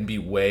and be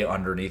way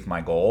underneath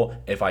my goal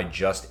if I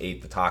just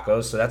ate the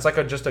tacos. So that's like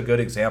just a good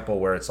example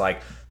where it's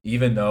like,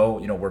 even though,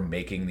 we're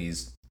making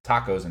these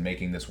tacos and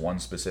making this one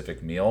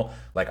specific meal,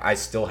 like I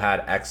still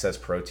had excess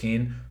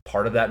protein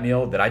part of that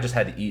meal that I just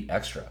had to eat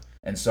extra.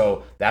 And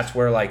so that's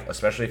where,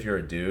 especially if you're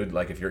a dude,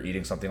 if you're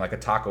eating something like a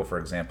taco, for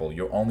example,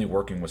 you're only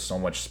working with so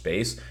much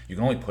space. You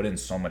can only put in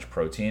so much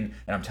protein.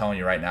 And I'm telling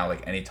you right now,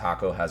 any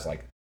taco has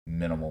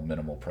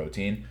minimal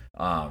protein.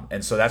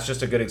 And so that's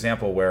just a good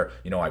example where,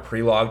 I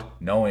pre-logged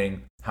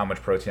knowing how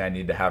much protein I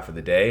need to have for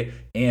the day.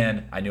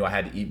 And I knew I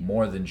had to eat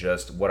more than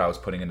just what I was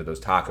putting into those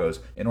tacos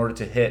in order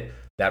to hit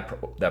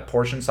that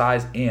portion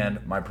size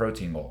and my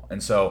protein goal.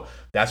 And so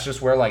that's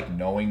just where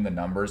knowing the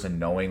numbers and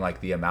knowing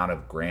the amount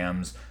of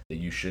grams that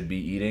you should be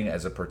eating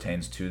as it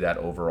pertains to that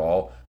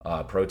overall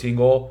protein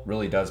goal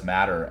really does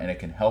matter. And it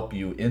can help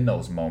you in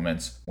those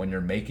moments when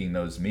you're making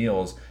those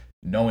meals,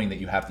 knowing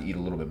that you have to eat a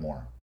little bit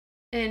more.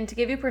 And to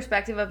give you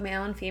perspective of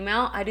male and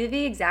female, I do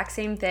the exact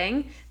same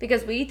thing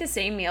because we eat the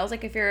same meals.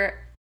 Like if you're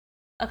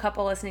a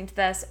couple listening to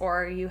this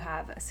or you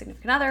have a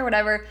significant other,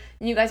 whatever,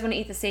 and you guys want to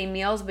eat the same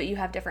meals, but you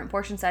have different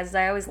portion sizes.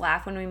 I always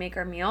laugh when we make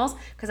our meals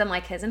because I'm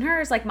like his and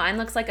hers. Mine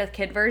looks like a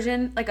kid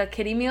version, like a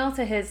kiddie meal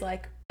to his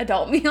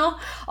adult meal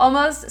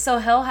almost. So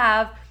he'll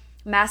have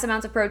mass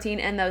amounts of protein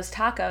in those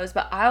tacos,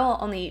 but I will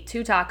only eat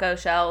 2 taco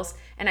shells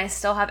and I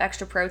still have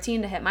extra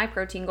protein to hit my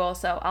protein goal.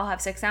 So I'll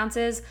have 6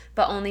 ounces,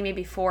 but only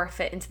maybe 4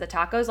 fit into the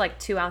tacos,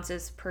 2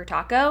 ounces per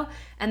taco.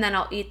 And then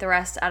I'll eat the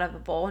rest out of a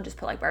bowl and just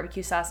put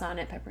barbecue sauce on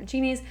it,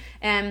 pepperoncinis.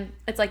 And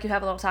it's like you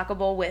have a little taco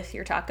bowl with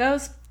your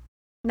tacos.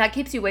 That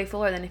keeps you way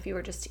fuller than if you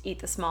were just to eat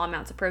the small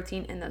amounts of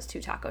protein in those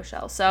 2 taco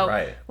shells. So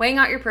right. Weighing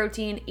out your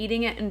protein,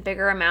 eating it in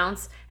bigger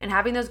amounts, and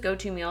having those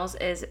go-to meals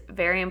is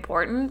very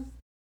important.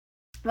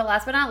 But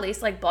last but not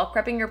least, bulk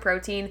prepping your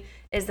protein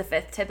is the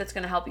 5th tip that's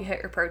going to help you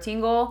hit your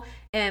protein goal.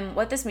 And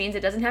what this means,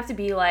 it doesn't have to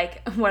be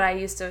what I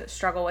used to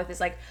struggle with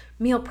is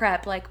meal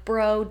prep,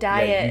 bro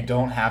diet. Yeah, you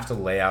don't have to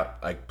lay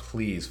out,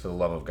 please, for the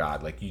love of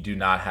God, you do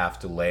not have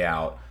to lay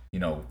out,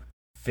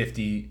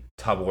 50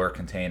 Tupperware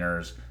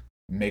containers,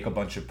 make a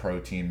bunch of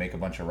protein, make a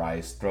bunch of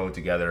rice, throw it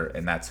together,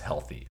 and that's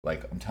healthy.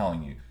 I'm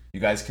telling you, you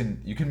guys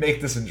you can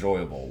make this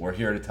enjoyable. We're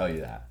here to tell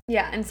you that.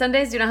 Yeah, and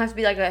Sundays do not have to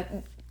be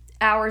a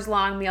hours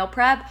long meal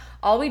prep.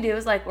 All we do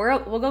is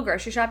we'll go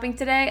grocery shopping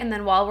today, and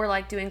then while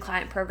we're doing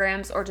client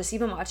programs or just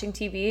even watching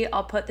TV,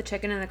 I'll put the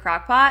chicken in the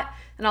crock pot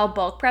and I'll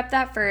bulk prep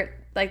that for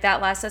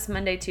that lasts us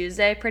Monday,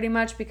 Tuesday pretty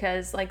much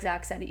because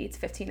Zach said he eats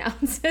 15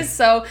 ounces.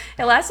 So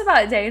it lasts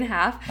about a day and a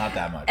half. Not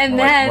that much. And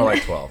more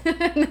like 12.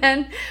 And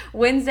then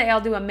Wednesday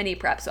I'll do a mini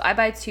prep. So I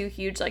buy 2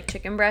 huge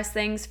chicken breast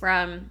things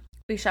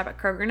we shop at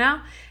Kroger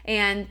now,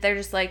 and they're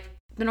just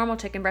the normal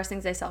chicken breast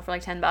things they sell for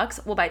like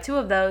 $10. We'll buy 2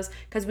 of those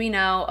because we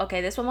know,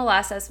 okay, this one will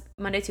last us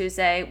Monday,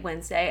 Tuesday,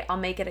 Wednesday. I'll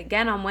make it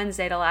again on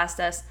Wednesday to last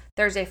us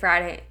Thursday,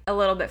 Friday, a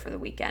little bit for the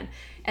weekend.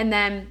 And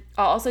then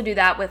I'll also do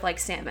that with like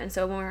salmon.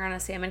 So when we're on a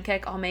salmon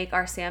kick, I'll make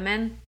our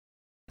salmon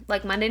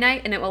like Monday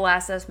night and it will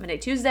last us Monday,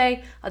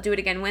 Tuesday. I'll do it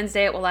again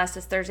Wednesday. It will last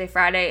us Thursday,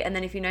 Friday. And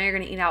then if you know you're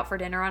going to eat out for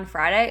dinner on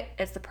Friday,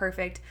 it's the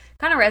perfect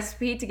kind of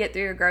recipe to get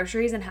through your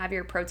groceries and have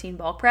your protein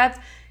bulk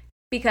prepped.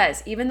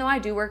 Because even though I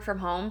do work from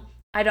home,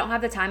 I don't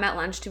have the time at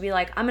lunch to be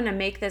like, I'm going to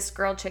make this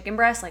grilled chicken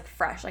breast like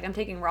fresh. Like I'm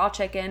taking raw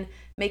chicken,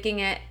 making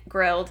it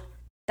grilled.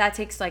 That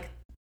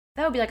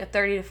would be like a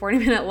 30 to 40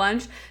 minute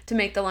lunch to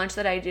make the lunch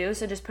that I do.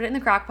 So just put it in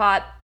the crock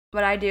pot.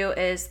 What I do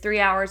is 3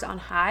 hours on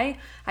high.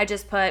 I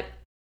just put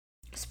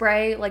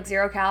spray like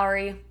 0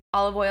 calorie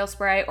olive oil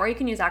spray, or you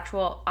can use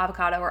actual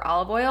avocado or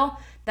olive oil.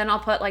 Then I'll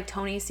put like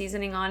Tony's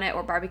seasoning on it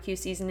or barbecue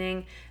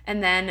seasoning.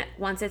 And then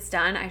once it's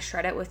done, I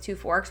shred it with 2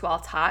 forks while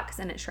it's hot because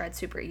then it shreds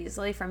super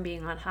easily from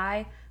being on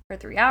high for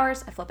 3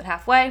 hours. I flip it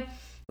halfway.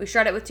 We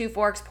shred it with 2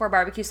 forks, pour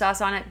barbecue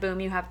sauce on it. Boom,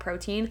 you have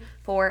protein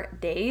for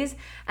days.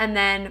 And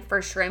then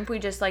for shrimp, we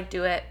just like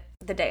do it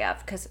the day of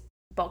because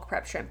bulk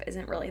prep shrimp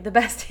isn't really the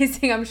best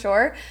tasting, I'm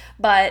sure,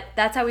 but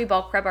that's how we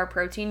bulk prep our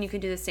protein. You can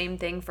do the same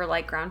thing for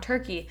like ground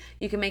turkey.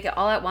 You can make it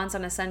all at once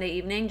on a Sunday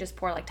evening, just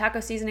pour like taco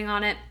seasoning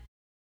on it,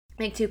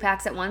 make 2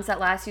 packs at once that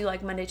last you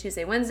like Monday,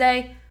 Tuesday,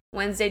 Wednesday.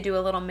 Wednesday, do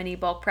a little mini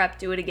bulk prep,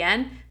 do it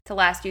again to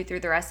last you through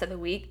the rest of the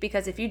week,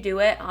 because if you do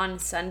it on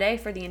Sunday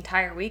for the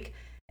entire week,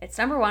 it's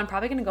number one,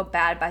 probably going to go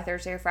bad by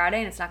Thursday or Friday,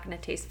 and it's not going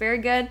to taste very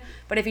good.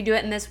 But if you do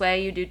it in this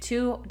way, you do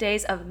 2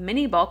 days of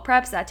mini bulk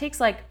preps, that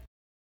takes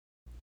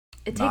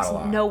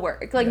no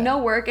work. No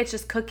work. It's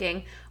just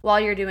cooking while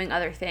you're doing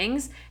other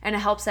things. And it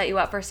helps set you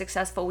up for a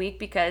successful week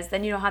because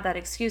then you don't have that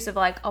excuse of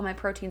like, oh, my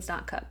protein's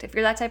not cooked. If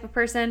you're that type of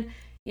person,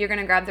 you're going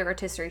to grab the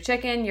rotisserie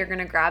chicken. You're going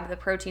to grab the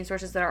protein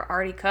sources that are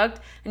already cooked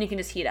and you can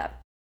just heat up.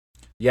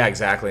 Yeah,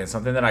 exactly. And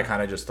something that I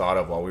kind of just thought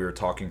of while we were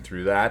talking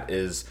through that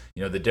is,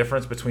 the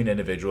difference between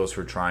individuals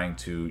who are trying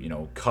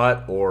to,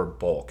 cut or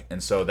bulk.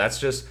 And so that's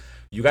just,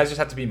 you guys just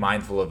have to be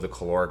mindful of the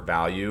caloric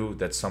value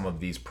that some of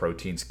these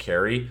proteins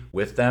carry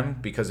with them,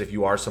 because if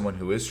you are someone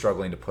who is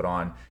struggling to put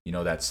on,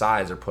 that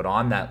size or put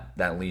on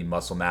that lean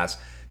muscle mass,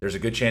 there's a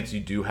good chance you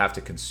do have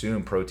to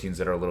consume proteins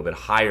that are a little bit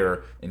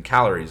higher in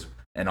calories.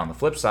 And on the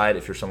flip side,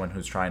 if you're someone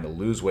who's trying to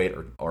lose weight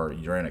or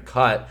you're in a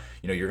cut,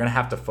 you're going to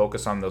have to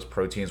focus on those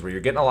proteins where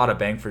you're getting a lot of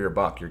bang for your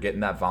buck. You're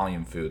getting that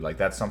volume food. Like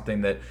that's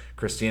something that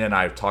Christina and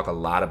I talk a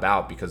lot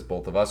about because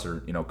both of us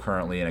are,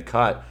 currently in a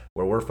cut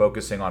where we're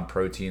focusing on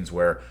proteins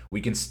where we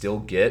can still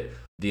get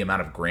the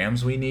amount of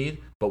grams we need,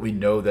 but we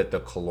know that the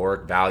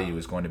caloric value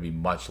is going to be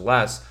much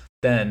less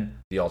than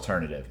the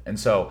alternative. And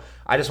so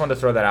I just wanted to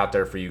throw that out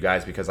there for you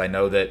guys because I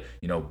know that,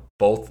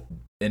 both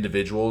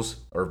individuals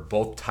or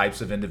both types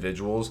of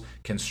individuals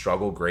can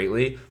struggle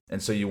greatly.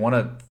 And so you want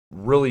to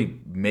really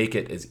make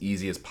it as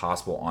easy as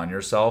possible on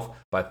yourself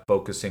by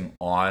focusing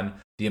on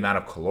the amount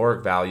of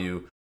caloric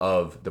value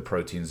of the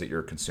proteins that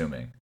you're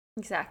consuming.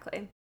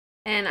 Exactly.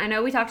 And I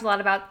know we talked a lot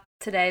about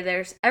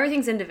today,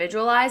 everything's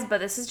individualized,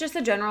 but this is just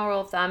a general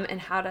rule of thumb and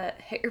how to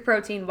hit your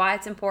protein, why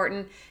it's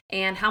important,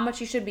 and how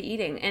much you should be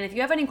eating. And if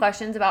you have any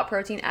questions about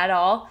protein at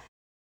all,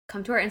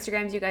 come to our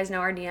Instagrams. You guys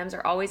know our DMs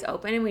are always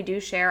open and we do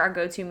share our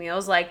go-to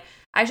meals. Like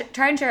I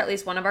try and share at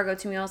least one of our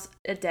go-to meals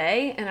a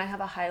day, and I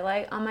have a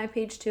highlight on my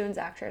page too, and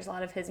Zach shares a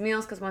lot of his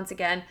meals because once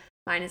again,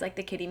 mine is like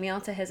the kiddie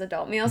meal to his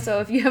adult meal.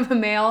 So if you have a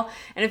male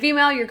and a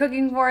female you're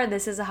cooking for,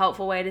 this is a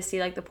helpful way to see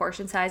like the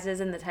portion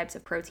sizes and the types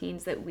of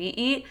proteins that we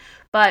eat.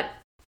 But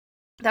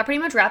that pretty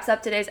much wraps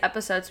up today's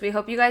episode. So we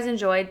hope you guys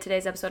enjoyed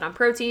today's episode on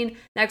protein.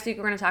 Next week,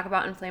 we're going to talk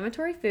about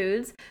inflammatory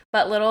foods.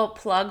 But little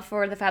plug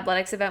for the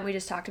Fabletics event we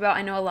just talked about.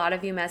 I know a lot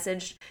of you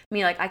messaged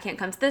me like, I can't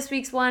come to this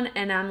week's one.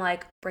 And I'm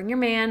like, bring your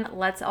man.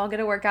 Let's all get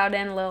a workout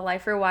in, a little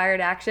Life Rewired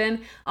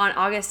action. On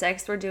August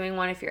 6th, we're doing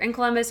one if you're in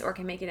Columbus or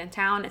can make it in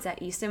town. It's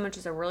at Easton, which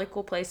is a really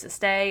cool place to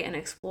stay and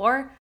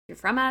explore if you're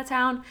from out of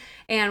town.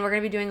 And we're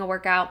going to be doing a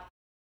workout.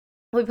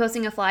 We'll be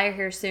posting a flyer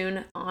here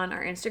soon on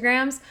our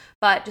Instagrams,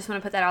 but just want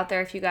to put that out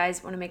there if you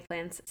guys want to make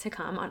plans to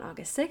come on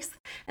August 6th.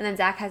 And then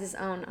Zach has his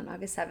own on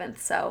August 7th.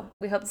 So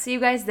we hope to see you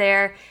guys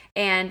there.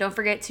 And don't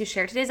forget to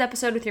share today's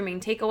episode with your main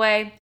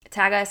takeaway.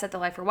 Tag us at the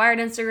Life Rewired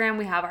Instagram.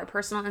 We have our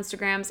personal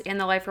Instagrams and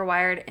the Life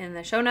Rewired in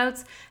the show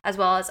notes, as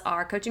well as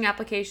our coaching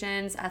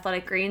applications,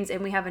 Athletic Greens,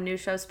 and we have a new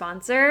show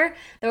sponsor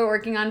that we're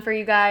working on for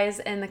you guys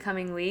in the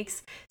coming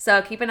weeks.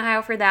 So keep an eye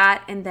out for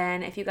that. And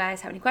then if you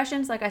guys have any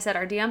questions, like I said,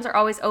 our DMs are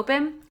always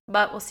open,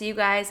 but we'll see you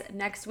guys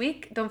next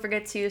week. Don't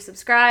forget to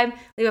subscribe,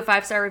 leave a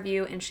 5-star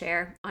review, and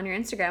share on your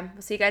Instagram.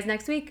 We'll see you guys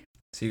next week.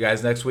 See you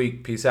guys next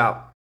week. Peace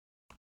out.